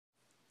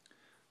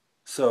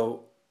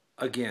So,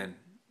 again,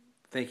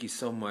 thank you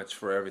so much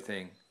for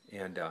everything.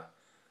 And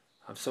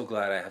I'm so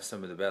glad I have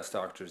some of the best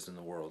doctors in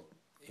the world.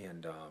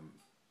 And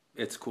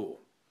it's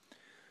cool.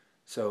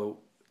 So,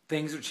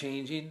 things are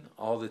changing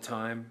all the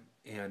time.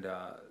 And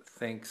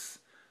thanks.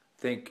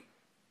 Think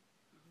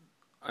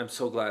I'm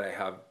so glad I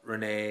have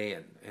Renee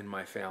and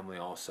my family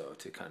also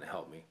to kind of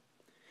help me.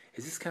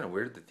 Is this kind of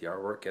weird that the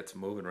artwork gets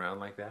moving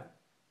around like that?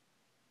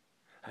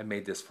 I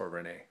made this for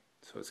Renee,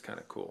 so it's kind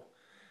of cool.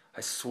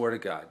 I swear to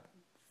God,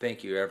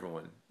 thank you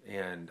everyone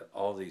and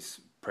all these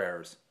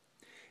prayers.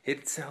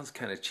 It sounds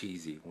kind of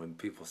cheesy when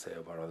people say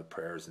about all the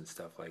prayers and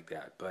stuff like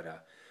that,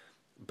 but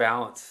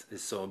balance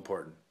is so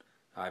important.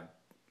 I,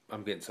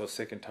 I'm getting so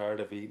sick and tired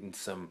of eating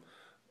some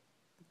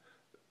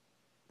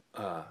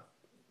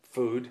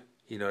food,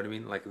 you know what I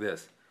mean, like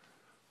this.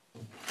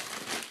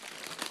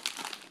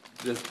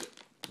 This, do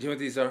you know what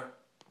these are?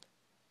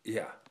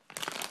 Yeah.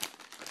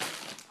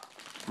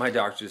 My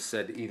doctor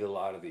said to eat a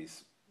lot of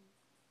these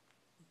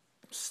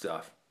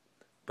stuff.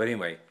 But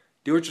anyway,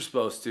 do what you're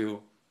supposed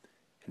to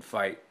and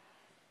fight.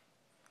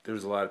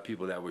 There's a lot of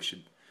people that we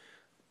should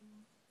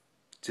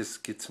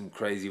just get some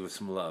crazy with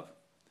some love.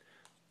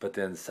 But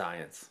then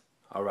science.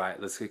 All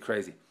right, let's get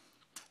crazy.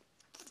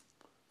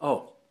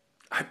 Oh,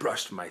 I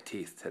brushed my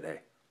teeth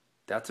today.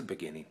 That's a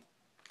beginning.